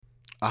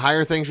A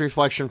Higher Things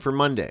reflection for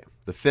Monday,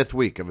 the 5th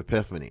week of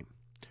Epiphany,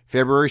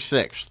 February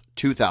 6th,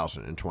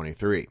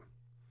 2023.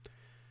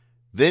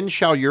 Then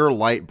shall your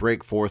light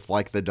break forth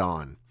like the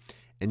dawn,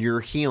 and your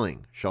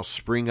healing shall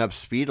spring up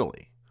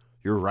speedily.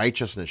 Your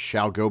righteousness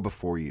shall go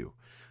before you.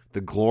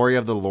 The glory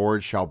of the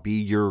Lord shall be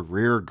your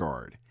rear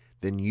guard.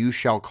 Then you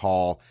shall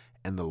call,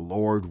 and the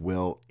Lord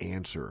will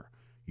answer.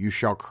 You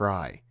shall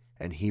cry,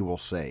 and he will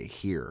say,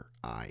 Here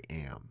I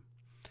am.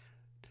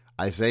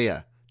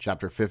 Isaiah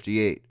chapter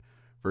 58,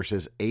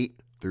 verses 8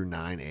 through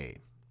 9a.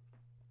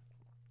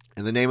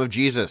 In the name of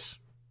Jesus,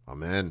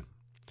 amen.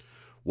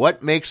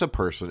 What makes a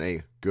person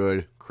a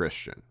good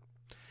Christian?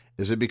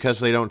 Is it because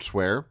they don't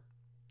swear?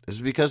 Is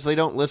it because they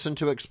don't listen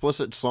to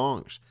explicit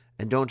songs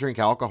and don't drink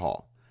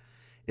alcohol?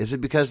 Is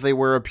it because they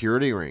wear a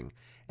purity ring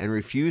and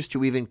refuse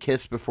to even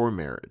kiss before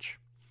marriage?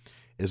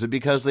 Is it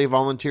because they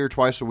volunteer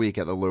twice a week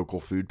at the local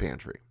food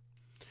pantry?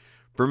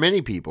 For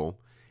many people,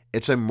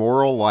 it's a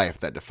moral life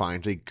that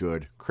defines a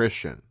good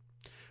Christian.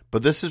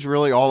 But this is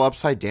really all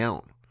upside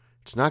down.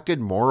 It's not good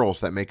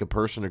morals that make a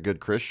person a good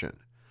Christian.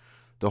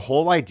 The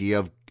whole idea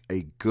of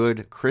a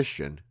good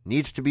Christian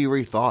needs to be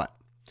rethought.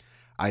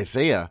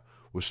 Isaiah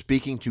was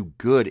speaking to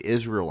good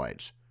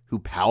Israelites who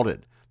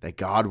pouted that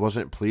God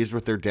wasn't pleased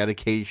with their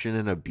dedication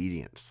and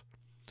obedience.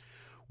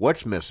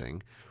 What's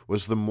missing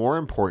was the more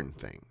important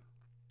thing: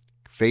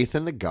 faith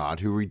in the God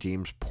who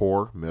redeems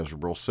poor,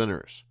 miserable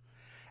sinners.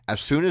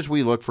 As soon as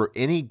we look for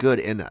any good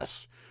in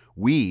us,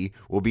 we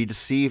will be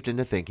deceived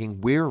into thinking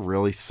we're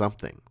really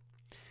something.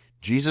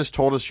 Jesus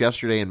told us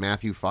yesterday in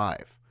Matthew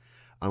 5,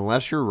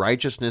 unless your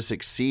righteousness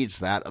exceeds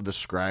that of the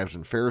scribes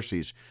and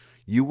Pharisees,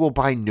 you will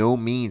by no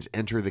means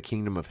enter the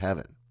kingdom of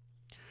heaven.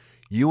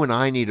 You and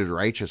I needed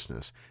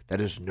righteousness that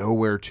is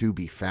nowhere to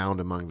be found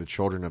among the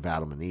children of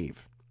Adam and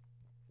Eve.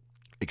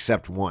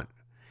 Except one.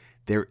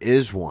 There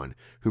is one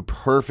who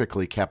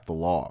perfectly kept the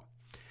law.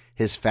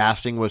 His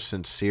fasting was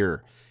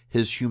sincere.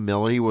 His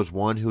humility was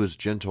one who is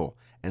gentle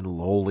and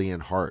lowly in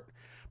heart.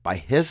 By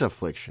his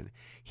affliction,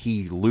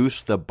 he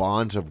loosed the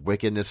bonds of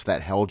wickedness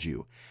that held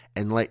you,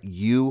 and let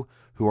you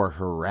who are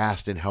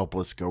harassed and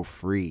helpless go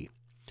free.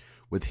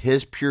 With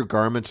his pure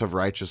garments of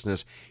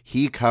righteousness,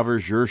 he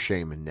covers your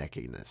shame and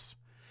nakedness.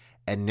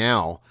 And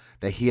now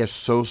that he has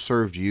so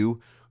served you,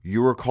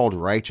 you are called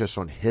righteous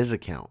on his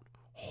account,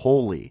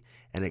 holy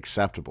and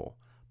acceptable,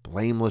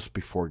 blameless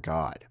before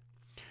God.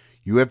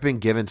 You have been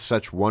given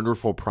such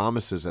wonderful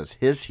promises as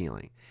his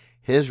healing,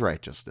 his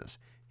righteousness,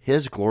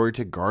 his glory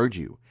to guard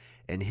you,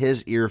 and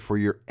his ear for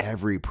your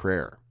every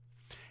prayer.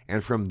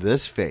 And from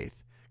this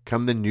faith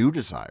come the new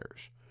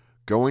desires.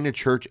 Going to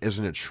church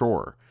isn't a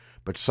chore,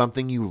 but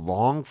something you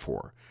long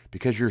for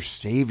because your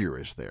Savior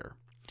is there.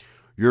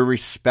 You're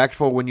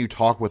respectful when you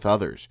talk with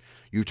others.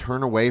 You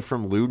turn away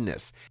from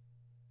lewdness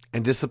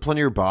and discipline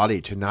your body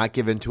to not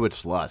give in to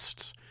its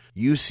lusts.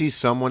 You see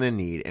someone in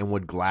need and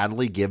would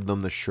gladly give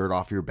them the shirt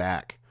off your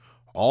back.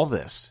 All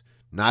this,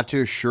 not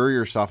to assure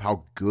yourself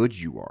how good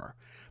you are,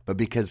 but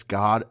because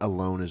God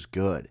alone is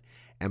good,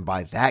 and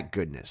by that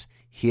goodness,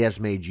 he has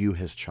made you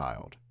his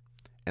child.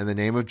 In the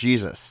name of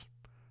Jesus,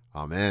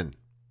 amen.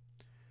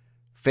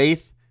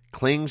 Faith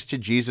clings to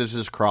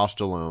Jesus' cross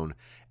alone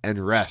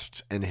and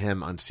rests in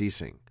him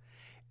unceasing.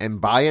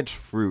 And by its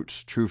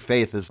fruits, true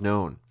faith is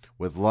known,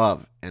 with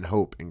love and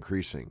hope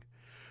increasing.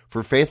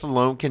 For faith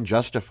alone can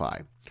justify,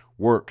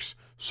 works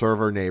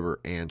serve our neighbor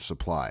and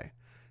supply.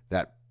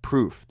 That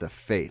proof the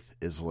faith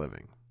is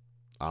living.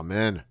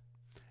 Amen.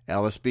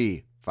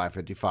 LSB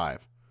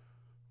 555,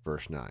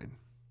 verse 9.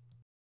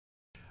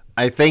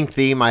 I thank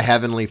thee, my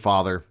heavenly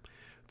Father,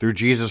 through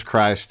Jesus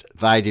Christ,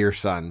 thy dear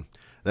Son,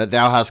 that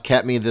thou hast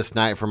kept me this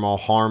night from all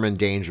harm and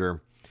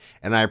danger.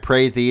 And I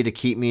pray thee to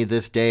keep me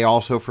this day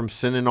also from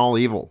sin and all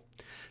evil,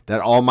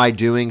 that all my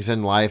doings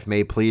in life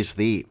may please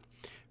thee.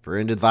 For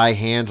into thy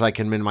hands I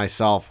commend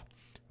myself,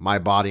 my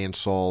body and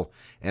soul,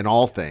 and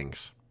all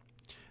things.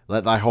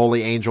 Let thy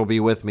holy angel be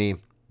with me,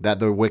 that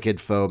the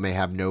wicked foe may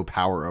have no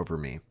power over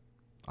me.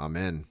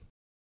 Amen.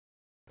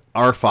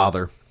 Our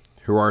Father,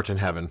 who art in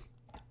heaven,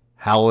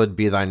 hallowed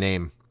be thy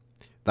name.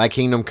 Thy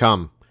kingdom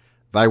come,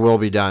 thy will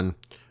be done,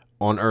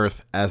 on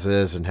earth as it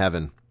is in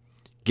heaven.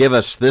 Give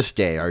us this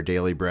day our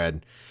daily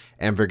bread,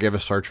 and forgive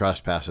us our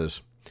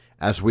trespasses,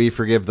 as we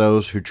forgive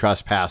those who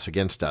trespass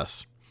against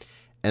us.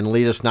 And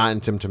lead us not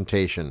into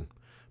temptation,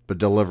 but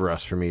deliver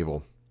us from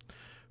evil.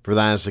 For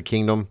thine is the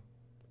kingdom,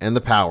 and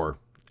the power,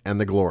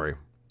 and the glory,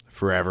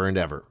 forever and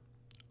ever.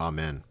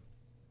 Amen.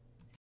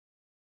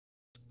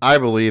 I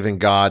believe in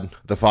God,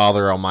 the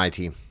Father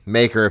Almighty,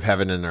 maker of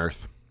heaven and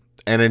earth,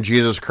 and in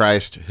Jesus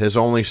Christ, his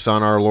only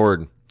Son, our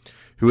Lord,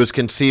 who was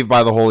conceived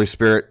by the Holy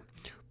Spirit,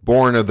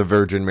 born of the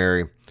Virgin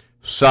Mary,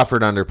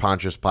 suffered under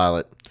Pontius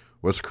Pilate,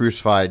 was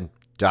crucified,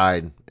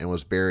 died, and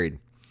was buried.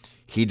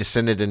 He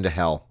descended into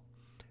hell,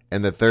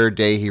 and the third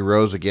day he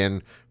rose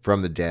again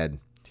from the dead.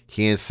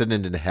 He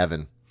ascended into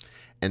heaven,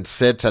 and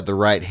sits at the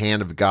right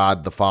hand of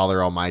God the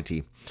Father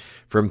Almighty.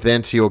 From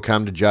thence he will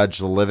come to judge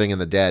the living and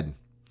the dead.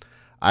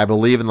 I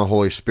believe in the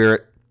Holy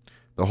Spirit,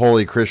 the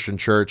holy Christian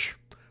church,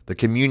 the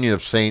communion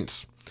of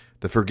saints,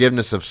 the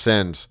forgiveness of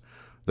sins,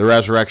 the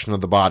resurrection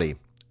of the body,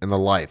 and the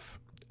life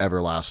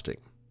everlasting.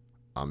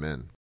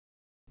 Amen.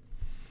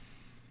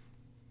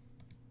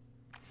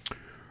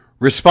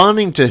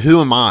 Responding to who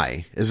am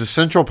I is a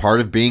central part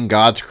of being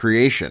God's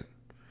creation.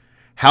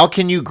 How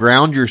can you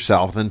ground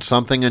yourself in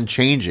something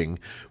unchanging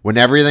when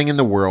everything in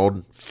the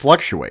world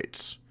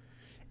fluctuates?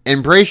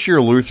 Embrace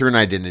your Lutheran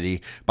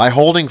identity by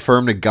holding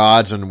firm to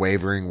God's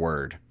unwavering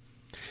word.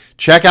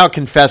 Check out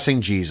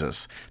Confessing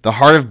Jesus, the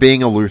Heart of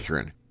Being a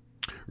Lutheran,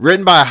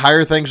 written by a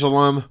Higher Things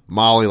alum,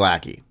 Molly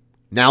Lackey.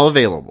 Now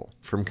available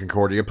from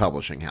Concordia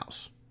Publishing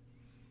House.